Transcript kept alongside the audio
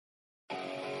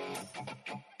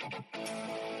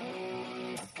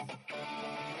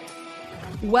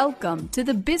Welcome to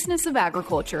the Business of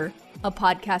Agriculture, a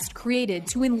podcast created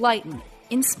to enlighten,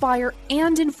 inspire,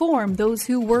 and inform those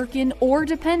who work in or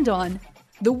depend on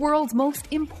the world's most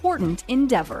important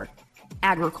endeavor,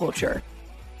 agriculture.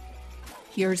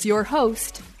 Here's your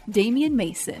host, Damian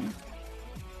Mason.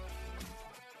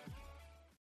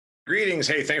 Greetings.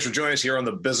 Hey, thanks for joining us here on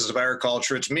the Business of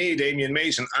Agriculture. It's me, Damian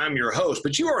Mason. I'm your host,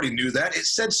 but you already knew that. It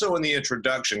said so in the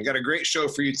introduction. Got a great show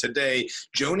for you today.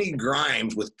 Joanie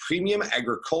Grimes with Premium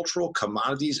Agricultural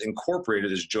Commodities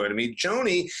Incorporated is joining me.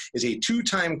 Joanie is a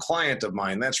two-time client of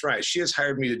mine. That's right. She has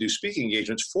hired me to do speaking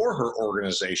engagements for her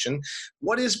organization.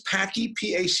 What is PACI,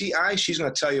 P-A-C-I? She's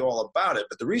going to tell you all about it.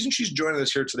 But the reason she's joining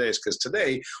us here today is because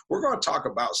today we're going to talk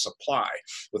about supply.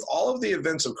 With all of the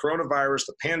events of coronavirus,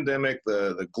 the pandemic,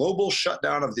 the global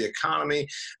shutdown of the economy,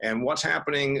 and what's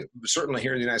happening certainly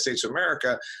here in the United States of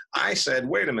America, I said,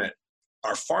 wait a minute,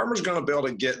 are farmers going to be able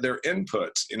to get their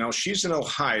inputs? You know, she's in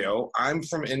Ohio. I'm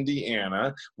from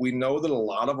Indiana. We know that a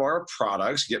lot of our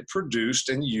products get produced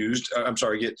and used, a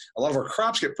lot of our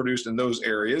crops get produced in those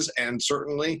areas, and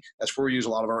certainly that's where we use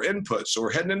a lot of our inputs. So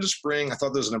we're heading into spring. I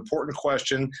thought this was an important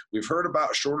question. We've heard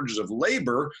about shortages of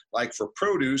labor, like for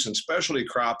produce and specialty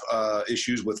crop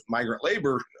issues with migrant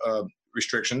labor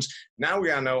restrictions. Now we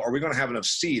gotta know, are we gonna have enough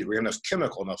seed? Are we gonna have enough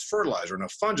chemical, enough fertilizer,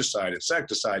 enough fungicide,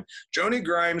 insecticide? Joanie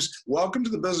Grimes, welcome to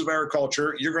the Business of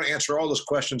Agriculture. You're gonna answer all those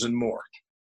questions and more.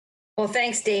 Well,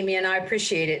 thanks, Damian. I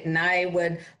appreciate it. And I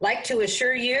would like to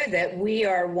assure you that we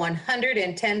are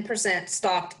 110%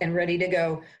 stocked and ready to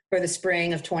go for the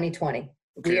spring of 2020.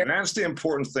 Okay, and that's the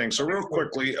important thing. So real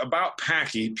quickly, about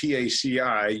PACI,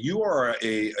 P-A-C-I, you are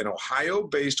an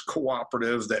Ohio-based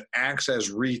cooperative that acts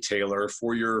as retailer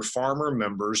for your farmer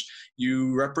members.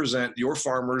 You represent your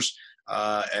farmers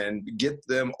and get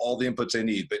them all the inputs they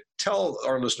need. But tell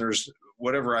our listeners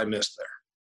whatever I missed there.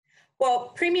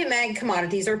 Well, Premium Ag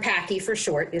Commodities, or PACI for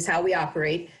short, is how we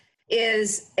operate,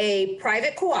 is a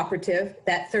private cooperative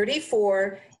that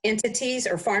 34 entities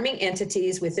or farming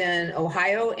entities within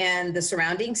Ohio and the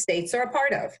surrounding states are a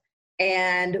part of.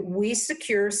 And we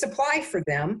secure supply for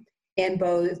them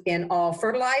in all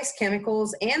fertilized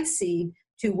chemicals and seed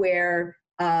to where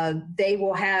they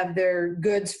will have their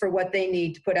goods for what they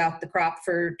need to put out the crop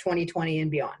for 2020 and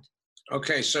beyond.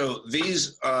 Okay, so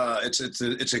these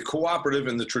it's a cooperative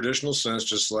in the traditional sense,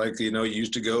 just like you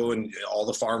used to go and all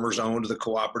the farmers owned the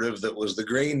cooperative that was the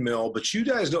grain mill. But you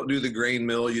guys don't do the grain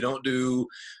mill. You don't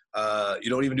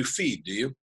even do feed, do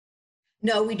you?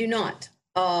 No, we do not.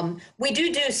 We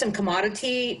do some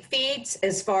commodity feeds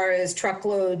as far as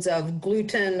truckloads of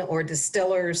gluten or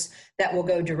distillers that will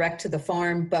go direct to the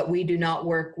farm, but we do not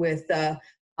work with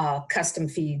custom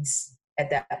feeds at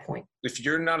that point. If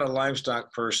you're not a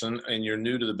livestock person and you're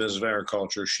new to the business of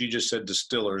agriculture, she just said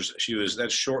distillers.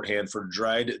 That's shorthand for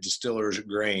dried distillers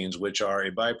grains, which are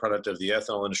a byproduct of the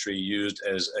ethanol industry used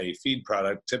as a feed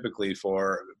product, typically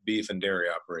for beef and dairy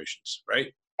operations,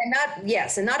 right? And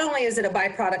not only is it a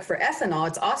byproduct for ethanol,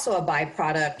 it's also a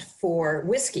byproduct for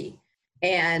whiskey.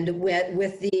 And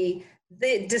with the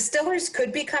distillers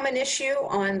could become an issue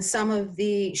on some of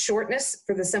the shortness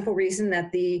for the simple reason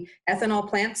that the ethanol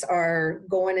plants are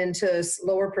going into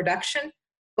lower production.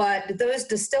 But those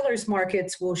distillers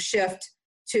markets will shift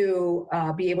to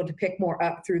be able to pick more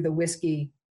up through the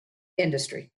whiskey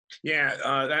industry.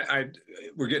 Yeah,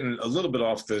 we're getting a little bit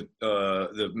off the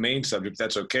main subject.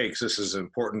 That's okay, because this is an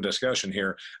important discussion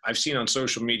here. I've seen on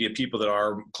social media people that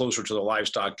are closer to the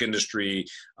livestock industry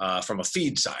from a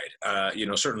feed side.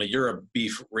 Certainly you're a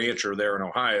beef rancher there in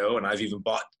Ohio, and I've even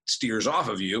bought steers off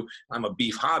of you. I'm a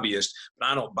beef hobbyist, but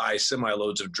I don't buy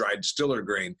semi-loads of dried distiller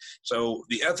grain. So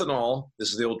the ethanol,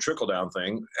 this is the old trickle-down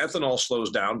thing, ethanol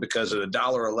slows down because at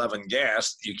 $1.11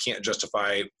 gas, you can't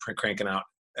justify cranking out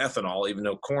ethanol, even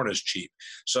though corn is cheap.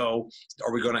 So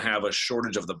are we going to have a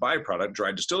shortage of the byproduct,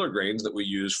 dried distiller grains that we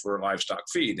use for livestock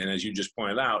feed? And as you just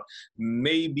pointed out,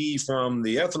 maybe from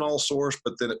the ethanol source,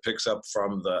 but then it picks up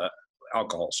from the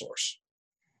alcohol source.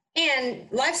 And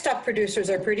livestock producers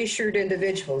are pretty shrewd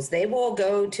individuals. They will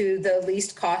go to the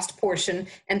least cost portion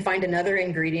and find another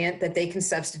ingredient that they can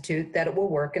substitute that it will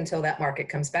work until that market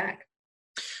comes back.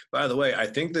 By the way, I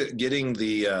think that getting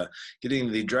the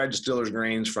dried distillers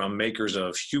grains from makers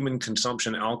of human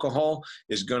consumption alcohol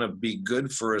is going to be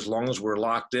good for as long as we're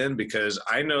locked in, because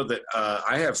I know that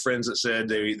I have friends that said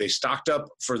they stocked up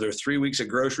for their 3 weeks of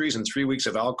groceries and 3 weeks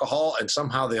of alcohol, and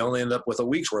somehow they only end up with a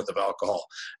week's worth of alcohol.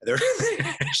 I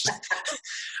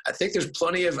think there's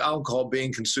plenty of alcohol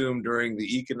being consumed during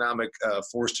the economic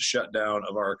forced shutdown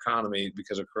of our economy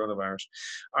because of coronavirus.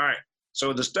 All right.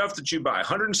 So the stuff that you buy,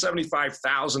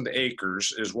 175,000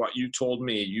 acres is what you told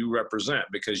me you represent,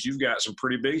 because you've got some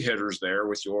pretty big hitters there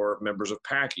with your members of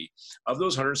PACI. Of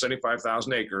those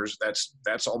 175,000 acres,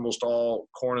 that's almost all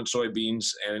corn and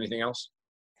soybeans and anything else?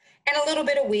 And a little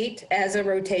bit of wheat as a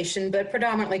rotation, but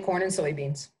predominantly corn and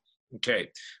soybeans. Okay,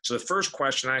 so the first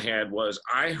question I had was,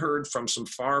 I heard from some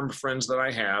farm friends that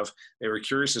I have, they were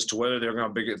curious as to whether they're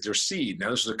going to get their seed. Now,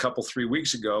 this was a 3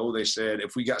 weeks ago. They said,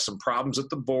 if we got some problems at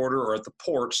the border or at the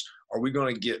ports, are we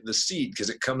going to get the seed? Because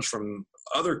it comes from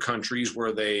other countries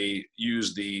where they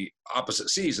use the opposite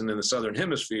season in the Southern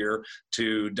Hemisphere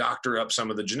to doctor up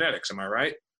some of the genetics. Am I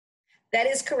right? That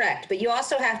is correct. But you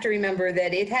also have to remember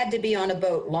that it had to be on a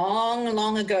boat long,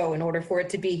 long ago in order for it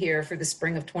to be here for the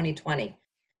spring of 2020.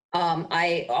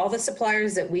 All the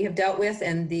suppliers that we have dealt with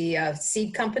and the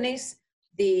seed companies,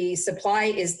 the supply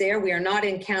is there. We are not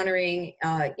encountering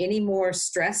any more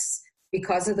stress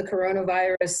because of the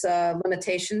coronavirus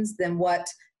limitations than what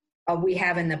we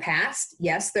have in the past.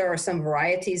 Yes, there are some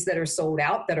varieties that are sold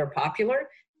out that are popular,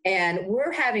 and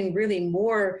we're having really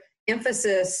more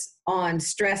emphasis on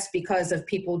stress because of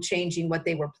people changing what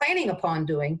they were planning upon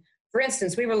doing. For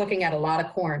instance, we were looking at a lot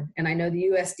of corn, and I know the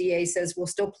USDA says we'll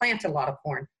still plant a lot of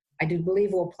corn. I do believe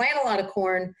we'll plant a lot of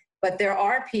corn, but there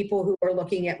are people who are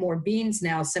looking at more beans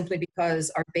now simply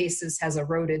because our basis has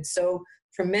eroded so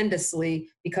tremendously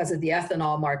because of the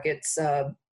ethanol markets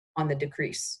on the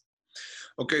decrease.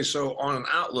 Okay, so on an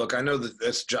outlook, I know that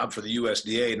that's a job for the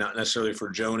USDA, not necessarily for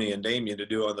Joanie and Damien to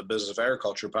do on the Business of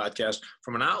Agriculture podcast.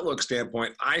 From an outlook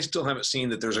standpoint, I still haven't seen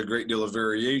that there's a great deal of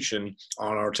variation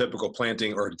on our typical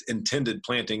planting or intended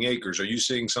planting acres. Are you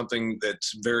seeing something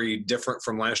that's very different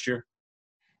from last year?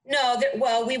 No,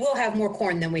 well, we will have more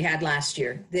corn than we had last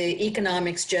year. The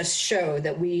economics just show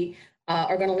that we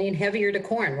are going to lean heavier to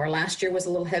corn, where last year was a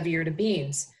little heavier to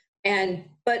beans.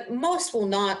 But most will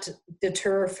not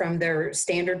deter from their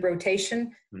standard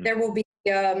rotation. There will be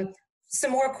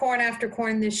some more corn after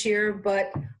corn this year,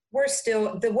 but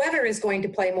the weather is going to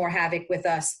play more havoc with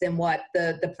us than what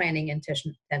the planting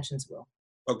intentions will.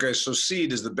 Okay, so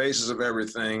seed is the basis of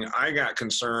everything. I got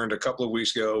concerned a couple of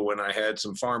weeks ago when I had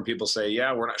some farm people say,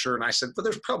 yeah, we're not sure. And I said, but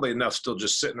there's probably enough still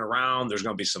just sitting around. There's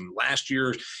going to be some last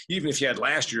year's, even if you had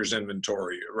last year's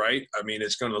inventory, right? I mean,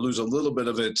 it's going to lose a little bit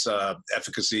of its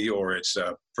efficacy or its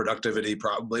productivity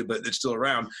probably, but it's still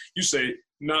around. You say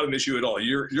not an issue at all.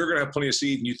 You're going to have plenty of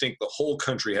seed, and you think the whole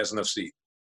country has enough seed.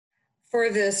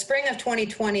 For the spring of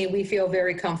 2020, we feel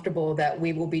very comfortable that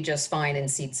we will be just fine in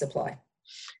seed supply.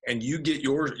 And you get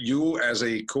you as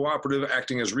a cooperative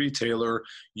acting as retailer,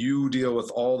 you deal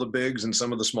with all the bigs and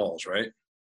some of the smalls, right?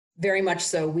 Very much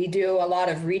so. We do a lot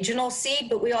of regional seed,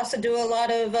 but we also do a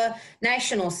lot of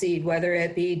national seed, whether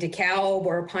it be DeKalb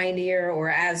or Pioneer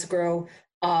or Asgrow.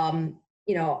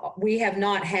 We have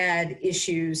not had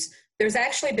issues. There's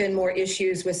actually been more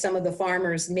issues with some of the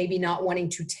farmers maybe not wanting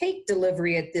to take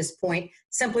delivery at this point,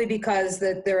 simply because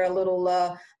that they're a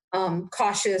little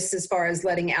cautious as far as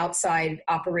letting outside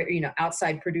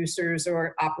producers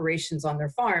or operations on their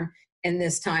farm in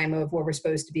this time of where we're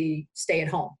supposed to be stay at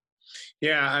home.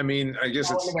 Yeah, I mean, I guess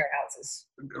it's in the warehouses.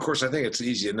 Of course, I think it's an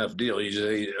easy enough deal. You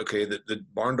say, okay, the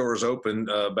barn door is open,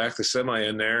 back the semi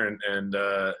in there, and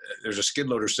there's a skid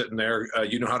loader sitting there.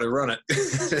 You know how to run it.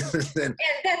 And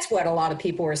that's what a lot of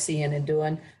people are seeing and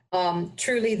doing.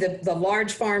 Truly, the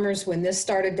large farmers, when this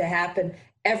started to happen,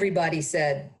 everybody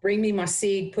said, bring me my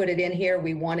seed, put it in here.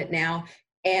 We want it now.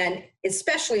 And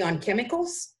especially on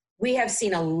chemicals, we have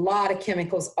seen a lot of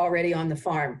chemicals already on the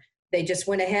farm. They just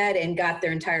went ahead and got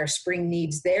their entire spring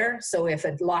needs there. So if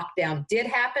a lockdown did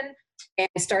happen and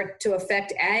start to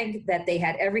affect ag, that they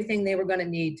had everything they were going to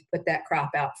need to put that crop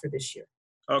out for this year.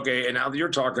 Okay, and now you're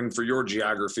talking for your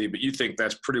geography, but you think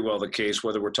that's pretty well the case,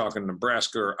 whether we're talking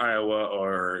Nebraska or Iowa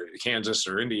or Kansas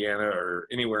or Indiana or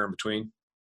anywhere in between?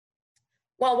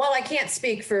 Well, while I can't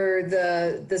speak for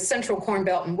the central Corn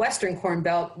Belt and western Corn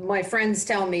Belt, my friends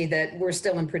tell me that we're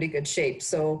still in pretty good shape.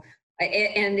 So,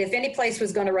 and if any place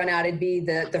was going to run out, it'd be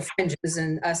the fringes,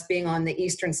 and us being on the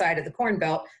eastern side of the Corn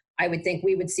Belt, I would think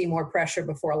we would see more pressure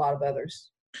before a lot of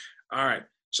others. All right.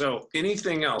 So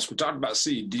anything else? We talked about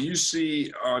seed. Do you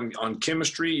see on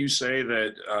chemistry, you say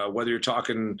that whether you're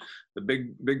talking the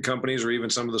big companies or even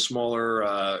some of the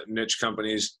smaller niche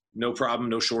companies, no problem,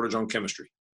 no shortage on chemistry?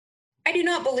 I do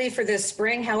not believe for this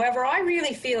spring. However, I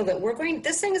really feel that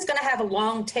this thing is going to have a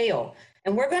long tail,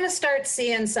 and we're going to start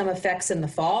seeing some effects in the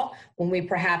fall when we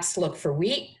perhaps look for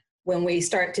wheat, when we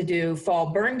start to do fall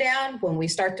burn down, when we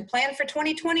start to plan for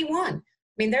 2021. I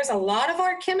mean, there's a lot of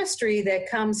our chemistry that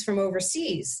comes from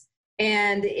overseas.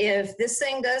 And if this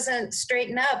thing doesn't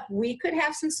straighten up, we could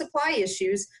have some supply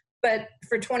issues but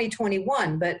for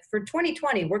 2021. But for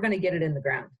 2020, we're going to get it in the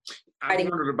ground. I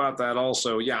wondered about that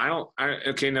also. Yeah,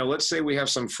 okay, now let's say we have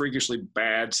some freakishly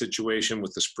bad situation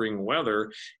with the spring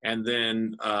weather, and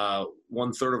then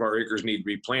 1/3 of our acres need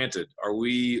replanted. Are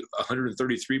we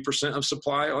 133% of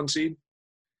supply on seed?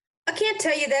 I can't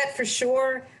tell you that for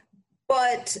sure,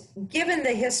 but given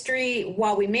the history,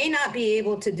 while we may not be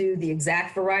able to do the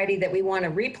exact variety that we want to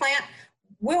replant,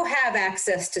 we'll have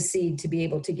access to seed to be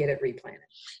able to get it replanted.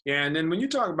 Yeah, and then when you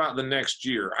talk about the next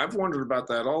year, I've wondered about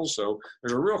that also.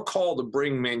 There's a real call to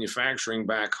bring manufacturing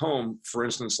back home, for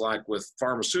instance, like with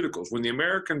pharmaceuticals. When the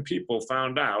American people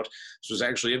found out, this was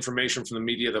actually information from the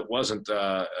media that wasn't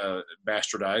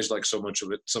bastardized like so much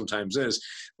of it sometimes is,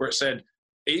 where it said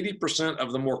 80%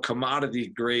 of the more commodity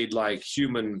grade like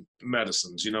human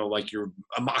medicines, like your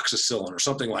amoxicillin or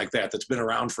something like that, that's been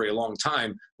around for a long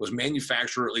time, was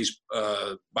manufactured, or at least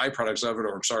byproducts of it,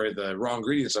 or the raw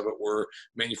ingredients of it were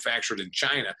manufactured in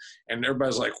China. And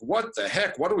everybody's like, what the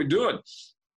heck? What are we doing?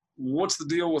 What's the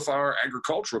deal with our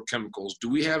agricultural chemicals? Do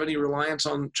we have any reliance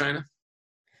on China?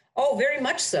 Oh, very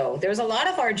much so. There's a lot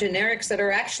of our generics that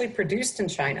are actually produced in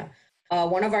China.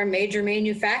 One of our major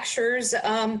manufacturers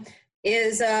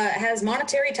has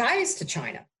monetary ties to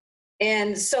China.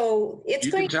 And so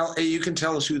you can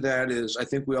tell us who that is. I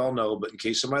think we all know, but in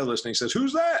case somebody listening says,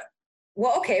 who's that?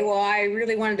 Well, okay. Well, I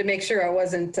really wanted to make sure I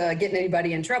wasn't getting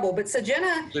anybody in trouble, but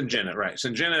Syngenta, right.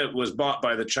 Syngenta was bought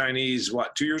by the Chinese,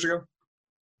 2 years ago?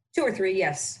 2 or 3,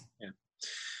 yes. Yeah.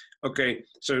 Okay,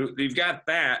 so you've got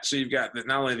that. So you've got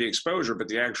not only the exposure, but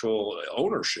the actual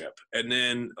ownership. And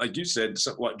then, like you said,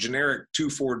 generic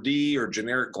 2,4-D or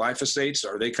generic glyphosates,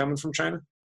 are they coming from China?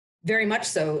 Very much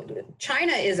so.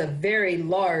 China is a very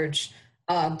large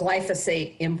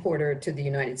glyphosate importer to the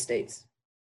United States.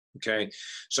 Okay,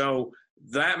 so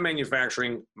that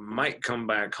manufacturing might come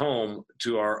back home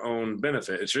to our own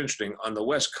benefit. It's interesting. On the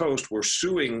West Coast, we're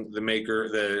suing the maker,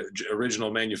 the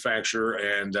original manufacturer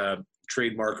and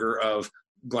trademarker of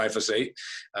glyphosate.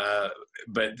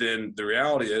 But then the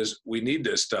reality is we need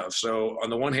this stuff. So on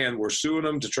the one hand, we're suing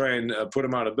them to try and put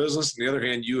them out of business. On the other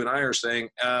hand, you and I are saying,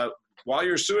 while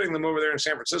you're suing them over there in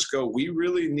San Francisco, we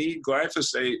really need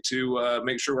glyphosate to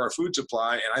make sure our food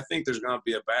supply. And I think there's going to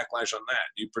be a backlash on that.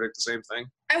 Do you predict the same thing?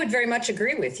 I would very much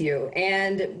agree with you.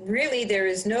 And really,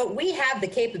 we have the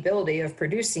capability of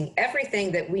producing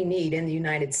everything that we need in the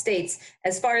United States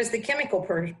as far as the chemical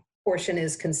portion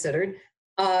is considered.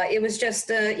 It was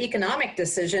just an economic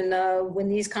decision when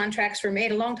these contracts were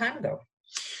made a long time ago.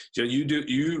 So do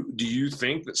you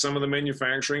think that some of the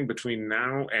manufacturing between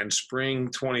now and spring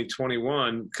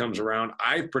 2021 comes around?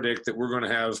 I predict that we're going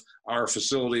to have our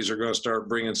facilities are going to start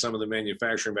bringing some of the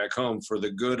manufacturing back home for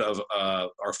the good of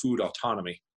our food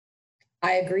autonomy.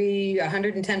 I agree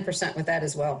 110% with that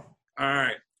as well. All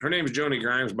right. Her name is Joanie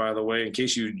Grimes, by the way, in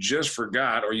case you just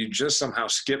forgot or you just somehow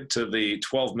skipped to the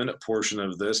 12-minute portion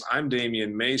of this. I'm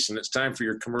Damian Mason. It's time for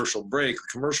your commercial break. The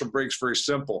commercial break's very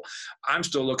simple. I'm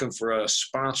still looking for a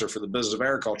sponsor for the Business of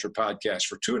Agriculture podcast.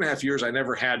 For 2.5 years, I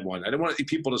never had one. I didn't want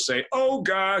people to say, oh,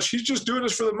 gosh, he's just doing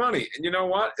this for the money. And you know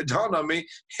what? It dawned on me,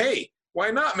 hey, why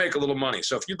not make a little money?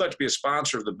 So if you'd like to be a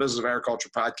sponsor of the Business of Agriculture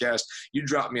podcast, you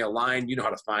drop me a line. You know how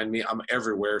to find me. I'm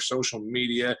everywhere. Social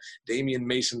media,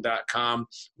 DamianMason.com.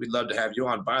 We'd love to have you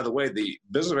on. By the way, the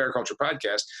Business of Agriculture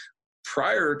podcast,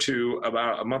 prior to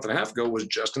about a month and a half ago, was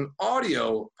just an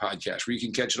audio podcast where you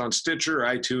can catch it on Stitcher,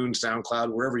 iTunes,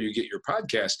 SoundCloud, wherever you get your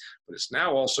podcasts. But it's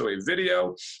now also a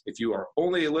video. If you are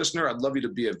only a listener, I'd love you to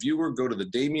be a viewer. Go to the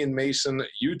Damian Mason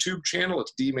YouTube channel.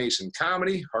 It's D Mason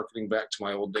Comedy, harkening back to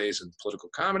my old days in political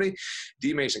comedy,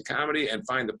 D Mason Comedy, and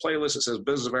find the playlist that says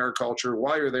Business of Agriculture.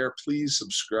 While you're there, please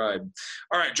subscribe.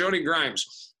 All right, Joanie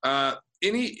Grimes.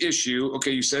 Any issue,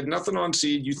 okay, you said nothing on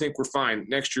seed, you think we're fine.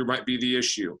 Next year might be the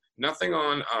issue. Nothing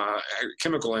on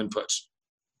chemical inputs.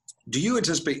 Do you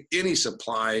anticipate any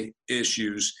supply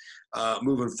issues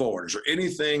moving forward? Is there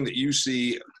anything that you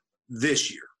see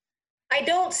this year? I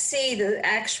don't see the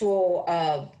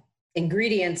actual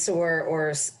ingredients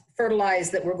or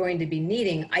fertilizer that we're going to be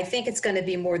needing. I think it's going to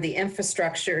be more the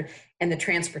infrastructure and the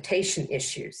transportation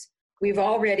issues. We've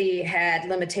already had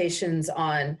limitations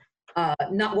on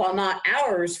not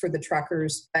ours for the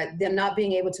truckers, but them not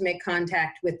being able to make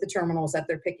contact with the terminals that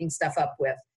they're picking stuff up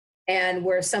with. And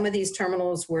where some of these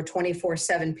terminals were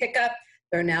 24/7 pickup,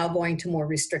 they're now going to more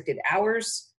restricted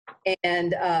hours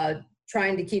and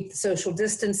trying to keep the social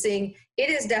distancing. It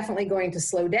is definitely going to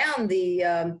slow down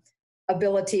the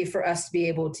ability for us to be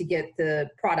able to get the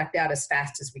product out as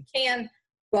fast as we can,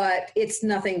 but it's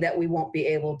nothing that we won't be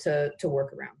able to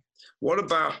work around. What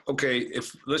about, okay,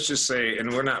 if let's just say,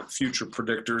 and we're not future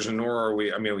predictors, and nor are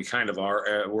we, I mean, we kind of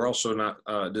are. We're also not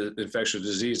infectious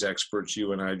disease experts,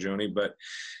 you and I, Joanie, but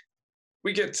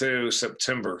we get to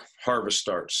September, harvest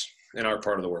starts in our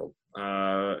part of the world.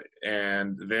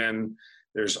 And then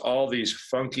there's all these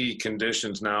funky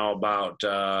conditions now about,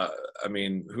 I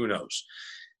mean, who knows?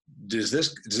 Does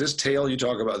this tail, you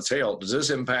talk about the tail, does this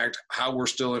impact how we're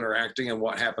still interacting and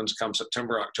what happens come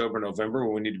September, October, November,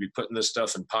 when we need to be putting this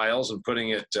stuff in piles and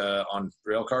putting it on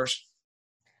rail cars?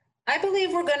 I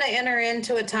believe we're going to enter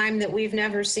into a time that we've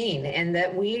never seen, and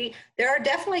that there are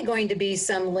definitely going to be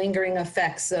some lingering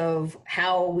effects of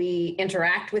how we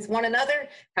interact with one another,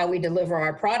 how we deliver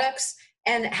our products,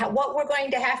 and what we're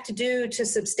going to have to do to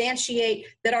substantiate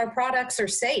that our products are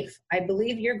safe. I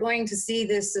believe you're going to see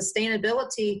this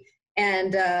sustainability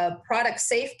and product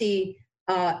safety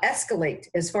escalate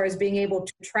as far as being able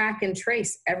to track and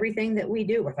trace everything that we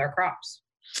do with our crops.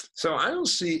 So I don't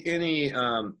see any,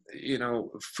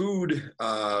 food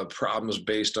problems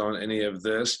based on any of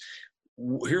this.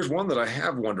 Here's one that I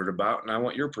have wondered about, and I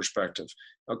want your perspective.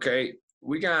 Okay,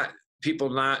 we got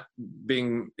people not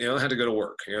being, had to go to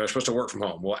work. They're supposed to work from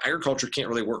home. Well, agriculture can't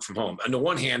really work from home. On the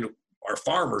one hand, our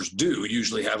farmers do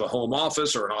usually have a home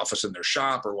office or an office in their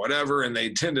shop or whatever, and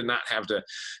they tend to not have to,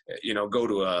 go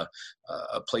to a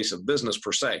place of business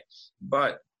per se.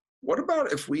 But what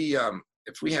about if we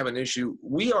have an issue?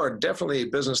 We are definitely a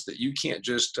business that you can't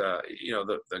just,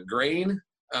 the grain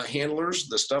handlers,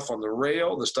 the stuff on the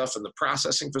rail, the stuff in the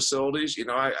processing facilities.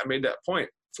 I made that point.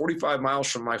 45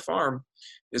 miles from my farm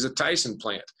is a Tyson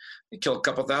plant. They kill a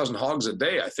couple thousand hogs a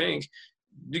day, I think.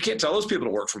 You can't tell those people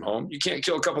to work from home. You can't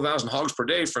kill a couple thousand hogs per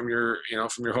day from your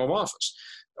home office.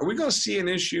 Are we going to see an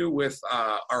issue with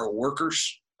our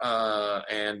workers?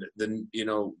 And then,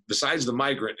 besides the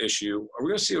migrant issue, are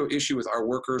we going to see an issue with our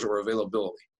workers or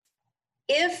availability?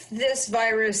 If this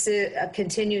virus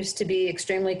continues to be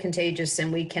extremely contagious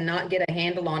and we cannot get a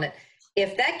handle on it,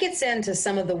 if that gets into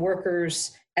some of the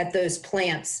workers at those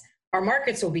plants, our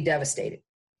markets will be devastated,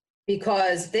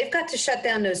 because they've got to shut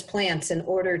down those plants in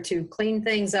order to clean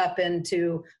things up and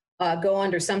to go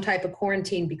under some type of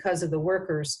quarantine because of the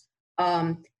workers.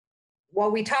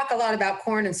 While we talk a lot about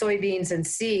corn and soybeans and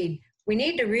seed, we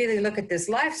need to really look at this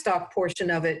livestock portion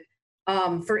of it.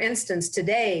 For instance,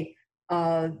 today,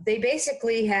 they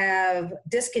basically have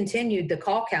discontinued the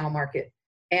call cow market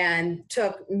and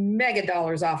took mega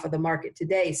dollars off of the market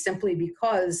today simply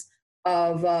because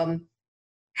of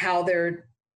how they're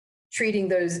treating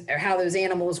those, or how those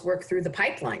animals work through the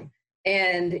pipeline.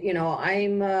 And,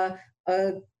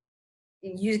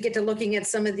 you get to looking at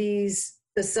some of these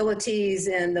facilities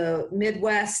in the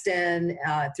Midwest and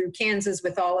through Kansas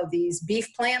with all of these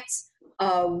beef plants.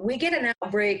 We get an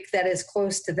outbreak that is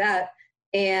close to that,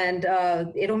 and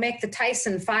it'll make the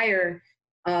Tyson fire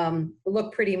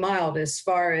look pretty mild as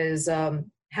far as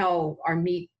how our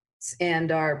meats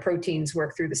and our proteins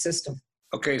work through the system.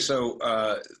 Okay, so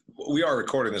we are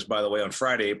recording this, by the way, on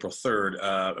Friday, April 3rd.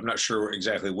 I'm not sure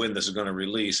exactly when this is going to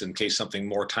release. In case something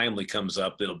more timely comes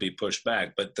up, it'll be pushed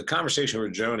back. But the conversation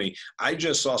with Joanie, I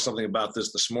just saw something about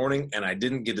this morning, and I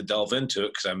didn't get to delve into it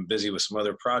because I'm busy with some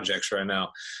other projects right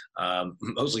now,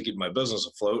 mostly keeping my business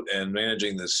afloat and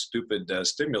managing this stupid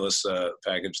stimulus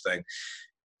package thing.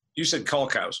 You said call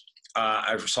cows.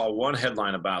 I saw one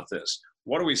headline about this.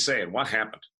 What are we saying? What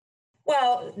happened?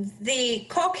 Well, the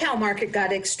call cow market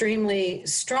got extremely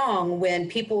strong when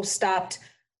people stopped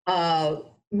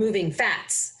moving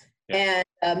fats and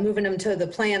moving them to the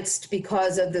plants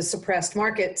because of the suppressed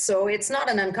market. So it's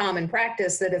not an uncommon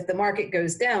practice that if the market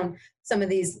goes down, some of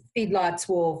these feedlots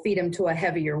will feed them to a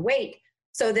heavier weight.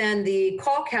 So then the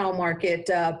call cow market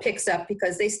picks up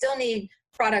because they still need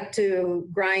product to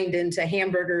grind into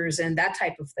hamburgers and that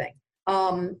type of thing.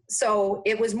 So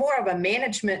it was more of a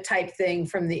management type thing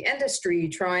from the industry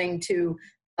trying to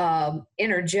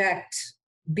interject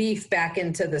beef back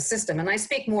into the system. And I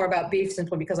speak more about beef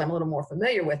simply because I'm a little more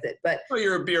familiar with it. But well,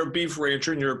 you're a beef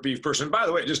rancher and you're a beef person. By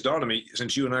the way, it just dawned on me,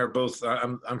 since you and I are both,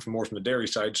 I'm more from the dairy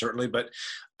side, certainly. But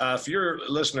if you're a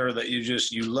listener that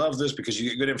you love this because you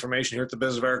get good information here at the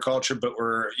Business of Agriculture, but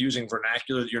we're using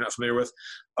vernacular that you're not familiar with,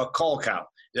 a call cow.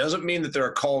 It doesn't mean that they're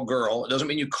a call girl. It doesn't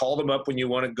mean you call them up when you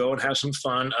want to go and have some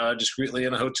fun discreetly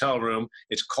in a hotel room.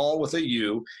 It's call with a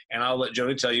U, and I'll let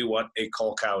Joanie tell you what a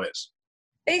call cow is.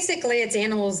 Basically, it's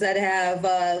animals that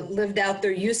have lived out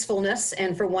their usefulness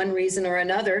and for one reason or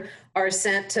another are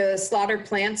sent to slaughter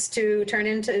plants to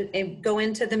go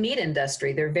into the meat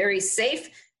industry. They're very safe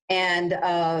and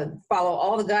follow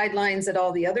all the guidelines that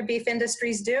all the other beef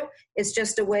industries do. It's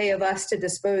just a way of us to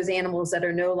dispose animals that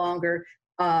are no longer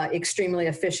extremely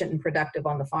efficient and productive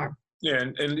on the farm. Yeah,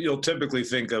 and you'll typically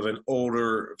think of an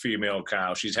older female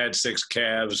cow. She's had 6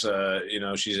 calves.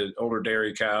 She's an older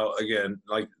dairy cow. Again,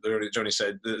 like Joanie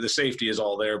said, the safety is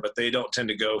all there, but they don't tend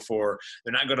to go for.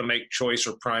 They're not going to make choice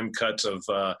or prime cuts of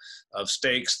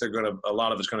steaks. A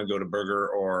lot of it's going to go to burger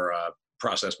or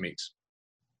processed meats.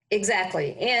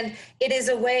 Exactly. And it is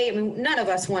a way, I mean, none of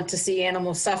us want to see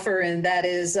animals suffer, and that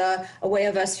is a way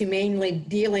of us humanely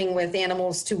dealing with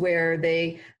animals to where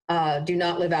they do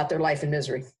not live out their life in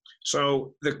misery.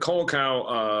 So the cull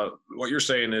cow, what you're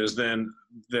saying is then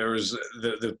there's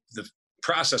the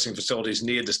processing facilities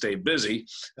needed to stay busy.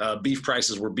 Beef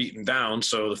prices were beaten down,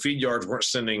 so the feed yards weren't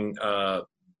sending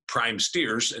prime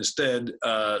steers. Instead,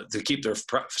 to keep their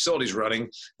facilities running,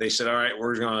 they said, all right,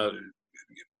 we're going to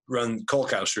run cull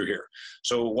cows through here.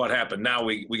 So what happened? Now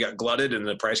we got glutted and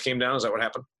the price came down. Is that what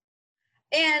happened?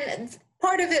 And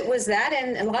part of it was that,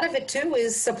 and a lot of it too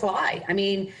is supply. I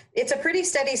mean, it's a pretty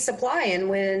steady supply, and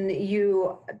when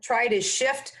you try to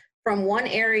shift from one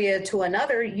area to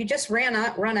another, you just run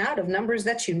out of numbers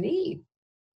that you need.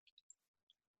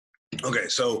 Okay,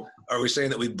 so are we saying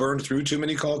that we burned through too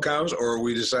many cull cows, or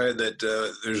we decided that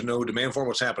there's no demand for them?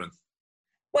 What's happening?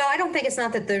 Well, I don't think it's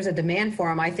not that there's a demand for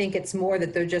them. I think it's more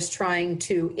that they're just trying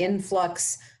to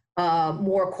influx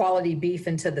more quality beef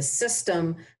into the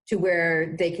system to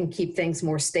where they can keep things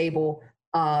more stable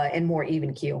and more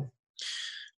even keel.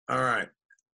 All right.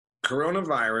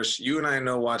 Coronavirus, you and I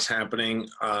know what's happening.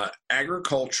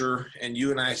 Agriculture, and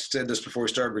you and I said this before we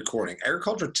started recording,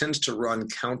 agriculture tends to run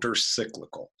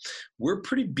counter-cyclical. We're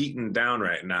pretty beaten down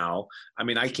right now. I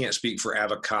mean, I can't speak for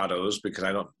avocados because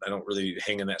I don't really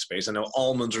hang in that space. I know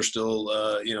almonds are still,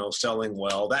 selling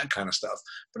well, that kind of stuff.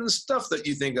 But in the stuff that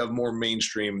you think of more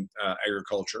mainstream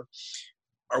agriculture,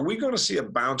 are we going to see a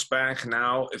bounce back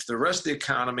now if the rest of the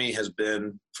economy has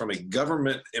been, from a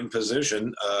government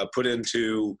imposition, put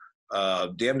into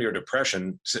damn near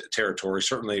depression territory,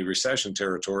 certainly recession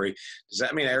territory? Does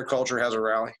that mean agriculture has a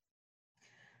rally?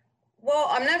 Well,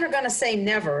 I'm never going to say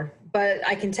never, but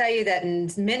I can tell you that in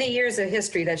many years of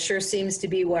history, that sure seems to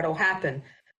be what will happen.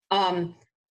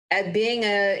 At being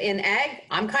in ag,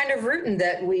 I'm kind of rooting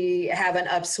that we have an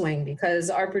upswing because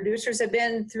our producers have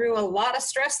been through a lot of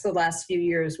stress the last few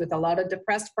years with a lot of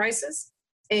depressed prices,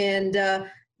 and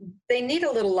they need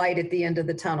a little light at the end of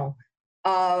the tunnel.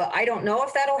 I don't know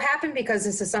if that'll happen because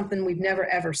this is something we've never,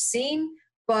 ever seen,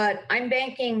 but I'm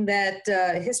banking that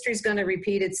history is going to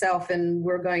repeat itself and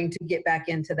we're going to get back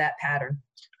into that pattern.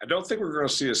 I don't think we're going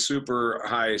to see a super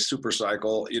high super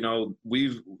cycle. You know,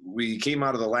 we came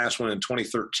out of the last one in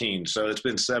 2013, so it's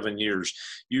been 7 years.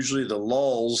 Usually the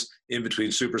lulls in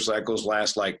between super cycles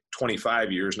last like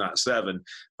 25 years, not 7.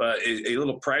 But a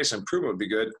little price improvement would be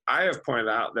good. I have pointed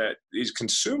out that these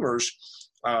consumers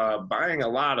buying a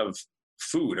lot of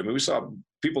food. I mean, we saw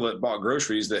people that bought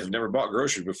groceries that have never bought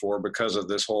groceries before because of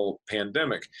this whole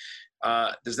pandemic.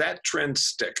 Does that trend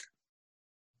stick?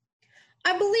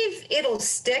 I believe it'll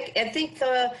stick. I think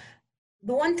the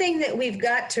one thing that we've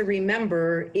got to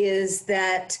remember is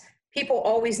that people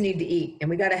always need to eat, and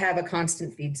we got to have a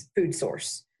constant food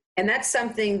source. And that's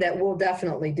something that we'll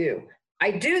definitely do.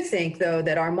 I do think, though,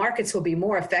 that our markets will be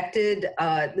more affected,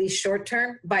 at least short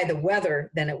term, by the weather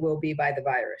than it will be by the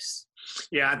virus.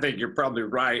 Yeah, I think you're probably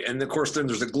right. And of course, then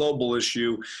there's a global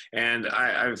issue. And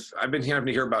I've been having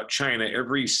to hear about China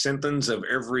every sentence of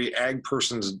every ag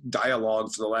person's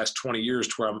dialogue for the last 20 years,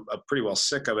 to where I'm pretty well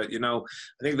sick of it. You know,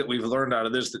 I think that we've learned out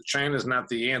of this that China is not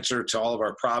the answer to all of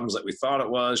our problems that we thought it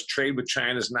was. Trade with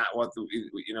China is not what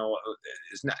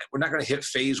is not. We're not going to hit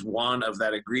phase 1 of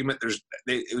that agreement.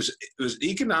 It was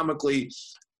economically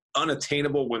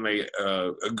unattainable when they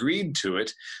agreed to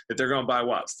it, that they're going to buy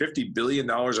 $50 billion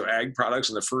of ag products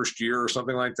in the first year or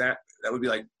something like that. That would be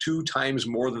like 2 times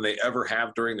more than they ever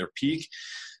have during their peak.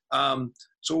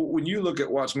 So when you look at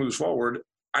what's moves forward,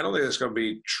 I don't think it's going to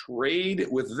be trade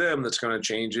with them that's going to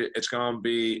change it. It's going to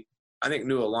be, I think,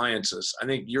 new alliances. I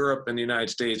think Europe and the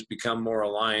United States become more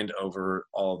aligned over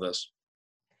all of this.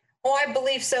 Oh, I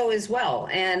believe so as well.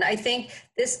 And I think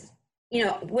this,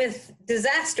 with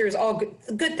disasters, all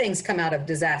good things come out of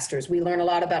disasters. We learn a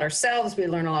lot about ourselves, we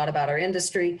learn a lot about our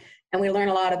industry, and we learn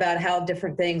a lot about how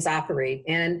different things operate.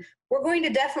 And we're going to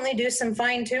definitely do some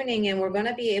fine tuning, and we're going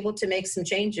to be able to make some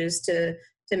changes to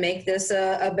make this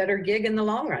a better gig in the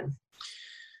long run.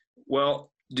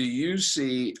 Well, do you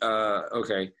see on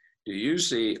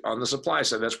the supply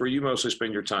side, that's where you mostly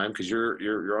spend your time because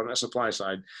you're on that supply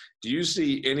side. Do you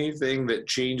see anything that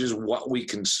changes what we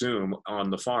consume on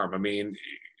the farm? I mean,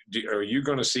 are you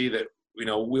going to see that, we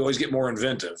always get more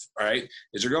inventive, right?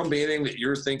 Is there going to be anything that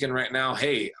you're thinking right now,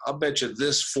 hey, I'll bet you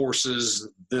this forces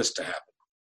this to happen?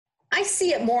 I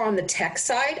see it more on the tech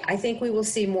side. I think we will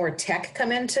see more tech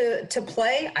come into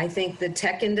play. I think the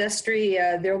tech industry,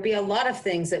 there will be a lot of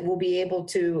things that we'll be able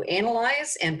to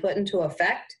analyze and put into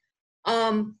effect.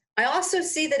 I also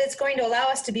see that it's going to allow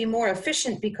us to be more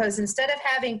efficient because instead of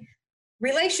having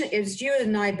as you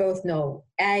and I both know,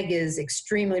 ag is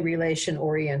extremely relation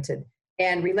oriented,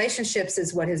 and relationships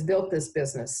is what has built this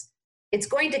business. It's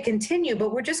going to continue,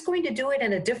 but we're just going to do it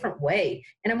in a different way,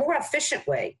 in a more efficient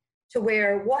way, to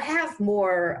where we'll have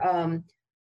more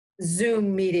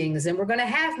Zoom meetings and we're going to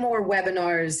have more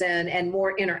webinars and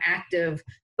more interactive,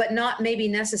 but not maybe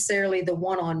necessarily the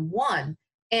one-on-one.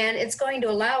 And it's going to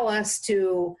allow us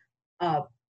to,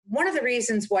 one of the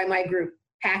reasons why my group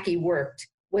PACI worked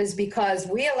was because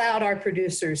we allowed our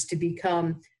producers to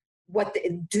become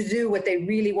to do what they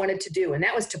really wanted to do. And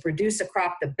that was to produce a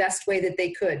crop the best way that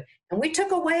they could. And we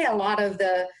took away a lot of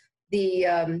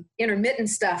the intermittent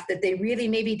stuff that they really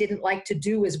maybe didn't like to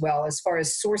do as well, as far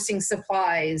as sourcing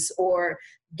supplies or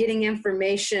getting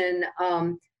information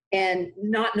and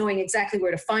not knowing exactly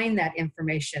where to find that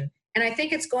information. And I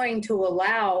think it's going to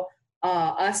allow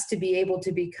us to be able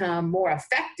to become more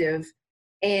effective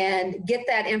and get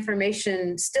that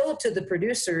information still to the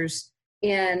producers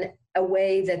in a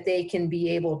way that they can be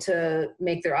able to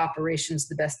make their operations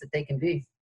the best that they can be.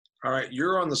 All right,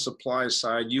 you're on the supply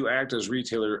side. You act as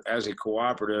retailer, as a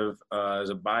cooperative, as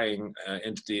a buying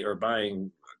entity or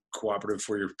buying cooperative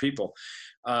for your people.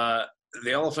 The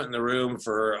elephant in the room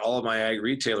for all of my ag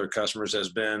retailer customers has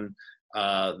been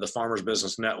the farmers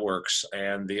business networks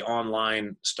and the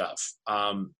online stuff.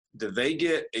 Do they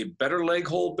get a better leg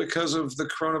hold because of the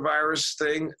coronavirus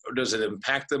thing, or does it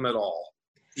impact them at all?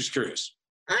 Just curious.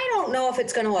 I don't know if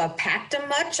it's going to impact them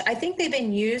much. I think they've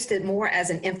been used more as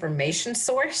an information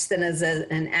source than as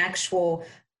an actual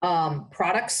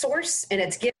product source. And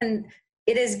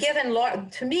it has given,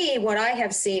 to me, what I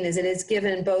have seen is it has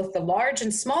given both the large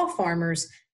and small farmers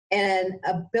an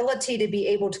ability to be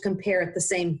able to compare at the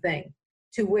same thing,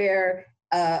 to where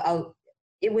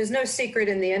it was no secret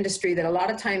in the industry that a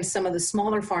lot of times some of the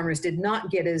smaller farmers did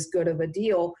not get as good of a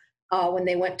deal when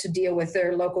they went to deal with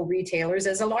their local retailers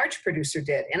as a large producer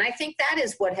did. And I think that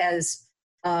is what has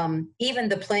even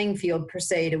the playing field per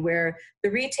se, to where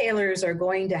the retailers are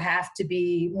going to have to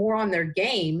be more on their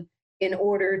game in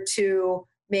order to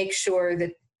make sure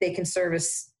that they can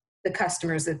service the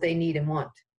customers that they need and want.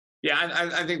 Yeah,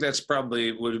 I think that's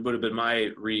probably would have been my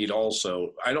read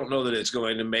also. I don't know that it's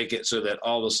going to make it so that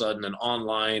all of a sudden an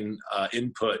online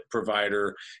input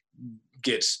provider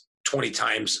gets 20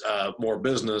 times more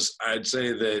business. I'd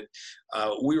say that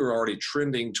we were already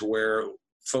trending to where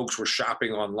folks were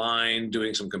shopping online,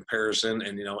 doing some comparison,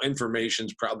 and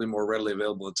information's probably more readily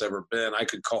available than it's ever been. I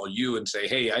could call you and say,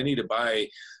 hey, I need to buy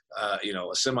a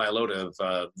semi-load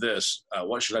of this,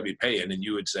 what should I be paying? And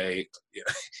you would say,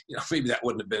 maybe that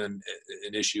wouldn't have been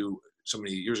an issue so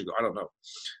many years ago. I don't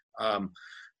know.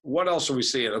 What else are we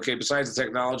seeing? Okay, besides the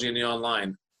technology and the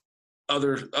online,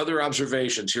 other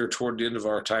observations here toward the end of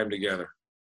our time together.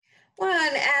 Well,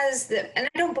 and I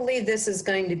don't believe this is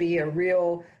going to be a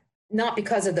real, not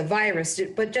because of the virus,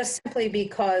 but just simply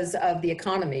because of the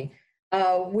economy.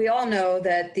 We all know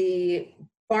that the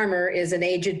farmer is an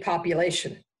aged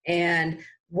population. And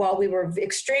while we were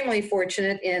extremely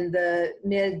fortunate in the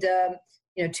mid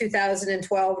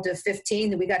 2012 to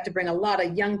 15, that we got to bring a lot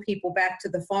of young people back to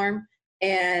the farm,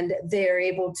 and they're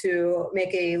able to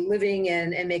make a living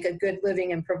and make a good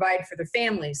living and provide for their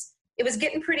families. It was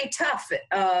getting pretty tough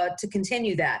to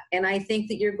continue that. And I think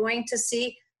that you're going to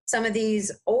see some of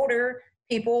these older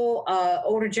people,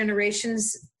 older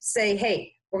generations say,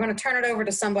 hey, we're going to turn it over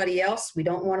to somebody else. We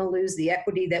don't want to lose the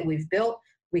equity that we've built.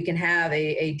 We can have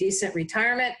a decent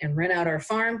retirement and rent out our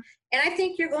farm. And I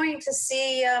think you're going to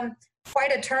see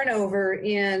quite a turnover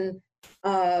in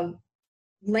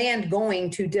land going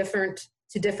to different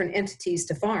entities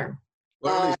to farm.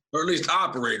 Well, or at least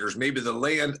operators. Maybe the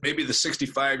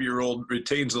 65-year-old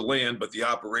retains the land, but the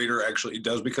operator actually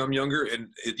does become younger. And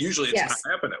usually it's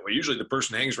not happening that way. Usually the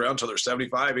person hangs around until they're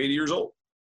 75, 80 years old.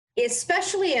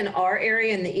 Especially in our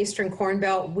area in the Eastern Corn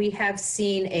Belt, we have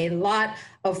seen a lot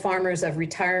of farmers of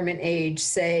retirement age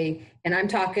say, and I'm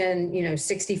talking,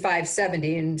 65,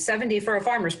 70, and 70 for a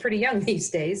farmer is pretty young these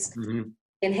days. Mm-hmm.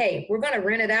 And hey, we're going to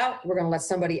rent it out. We're going to let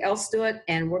somebody else do it,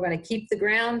 and we're going to keep the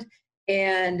ground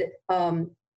and, go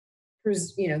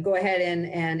ahead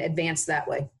and advance that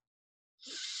way.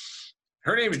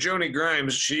 Her name is Joanie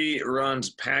Grimes. She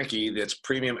runs PACI, that's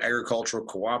Premium Agricultural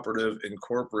Cooperative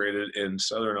Incorporated in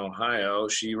Southern Ohio.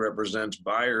 She represents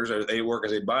buyers. They work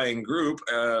as a buying group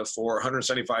for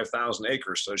 175,000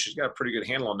 acres. So she's got a pretty good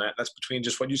handle on that. That's between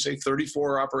just, what you say,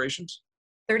 34 operations?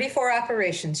 34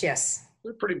 operations, yes.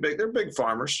 They're pretty big. They're big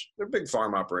farmers. They're big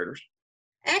farm operators.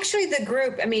 Actually, the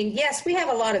group, I mean, yes, we have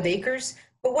a lot of acres,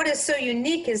 but what is so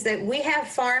unique is that we have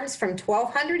farms from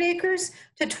 1,200 acres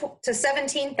to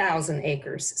 17,000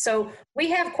 acres. So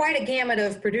we have quite a gamut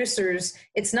of producers.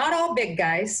 It's not all big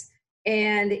guys,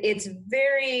 and it's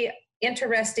very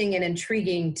interesting and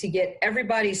intriguing to get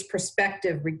everybody's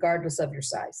perspective regardless of your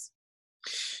size.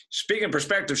 Speaking of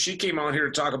perspective, she came on here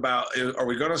to talk about, are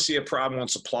we going to see a problem on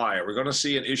supply? Are we going to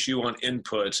see an issue on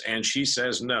inputs? And she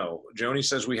says no. Joanie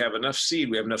says we have enough seed,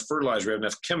 we have enough fertilizer, we have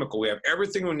enough chemical, we have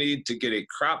everything we need to get a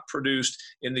crop produced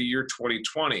in the year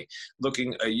 2020.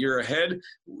 Looking a year ahead,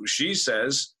 she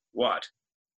says what?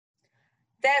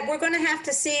 That we're going to have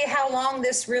to see how long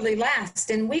this really lasts.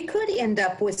 And we could end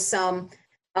up with some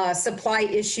supply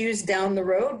issues down the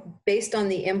road based on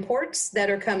the imports that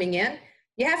are coming in.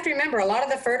 You have to remember, a lot of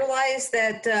the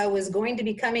fertilizer that was going to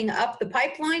be coming up the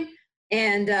pipeline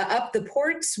and up the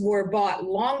ports were bought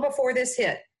long before this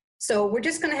hit. So we're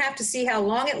just going to have to see how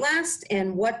long it lasts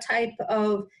and what type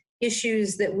of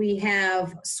issues that we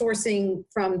have sourcing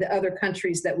from the other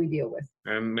countries that we deal with.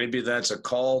 And maybe that's a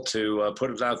call to put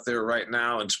it out there right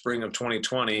now in spring of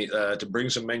 2020 to bring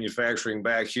some manufacturing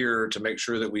back here to make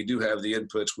sure that we do have the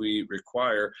inputs we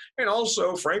require. And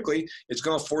also, frankly, it's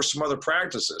going to force some other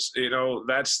practices. You know,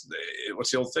 that's what's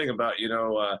the old thing about,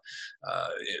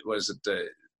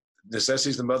 necessity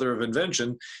is the mother of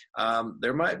invention.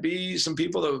 There might be some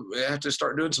people that have to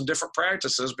start doing some different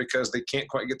practices because they can't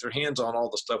quite get their hands on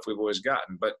all the stuff we've always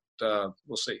gotten, but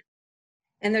we'll see.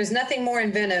 And there's nothing more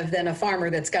inventive than a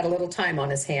farmer that's got a little time on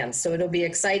his hands. So it'll be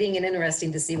exciting and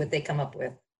interesting to see what they come up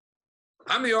with.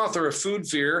 I'm the author of Food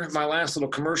Fear, my last little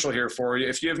commercial here for you.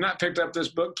 If you have not picked up this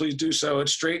book, please do so.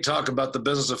 It's straight talk about the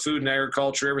business of food and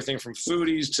agriculture, everything from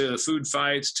foodies to food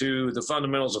fights to the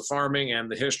fundamentals of farming and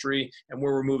the history and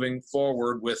where we're moving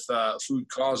forward with food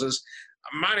causes.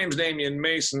 My name's Damian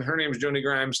Mason. Her name's Joanie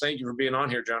Grimes. Thank you for being on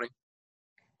here, Joanie.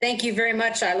 Thank you very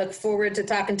much. I look forward to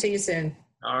talking to you soon.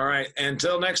 All right.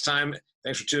 Until next time,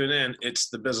 thanks for tuning in. It's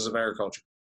the Business of Agriculture.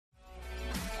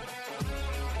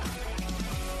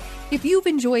 If you've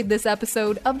enjoyed this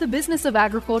episode of The Business of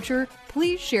Agriculture,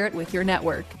 please share it with your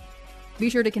network. Be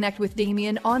sure to connect with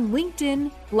Damian on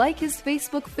LinkedIn, like his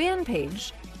Facebook fan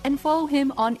page, and follow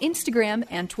him on Instagram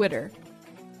and Twitter.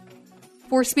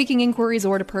 For speaking inquiries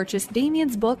or to purchase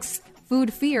Damian's books,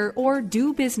 Food Fear, or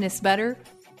Do Business Better,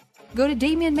 go to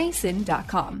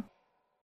DamianMason.com.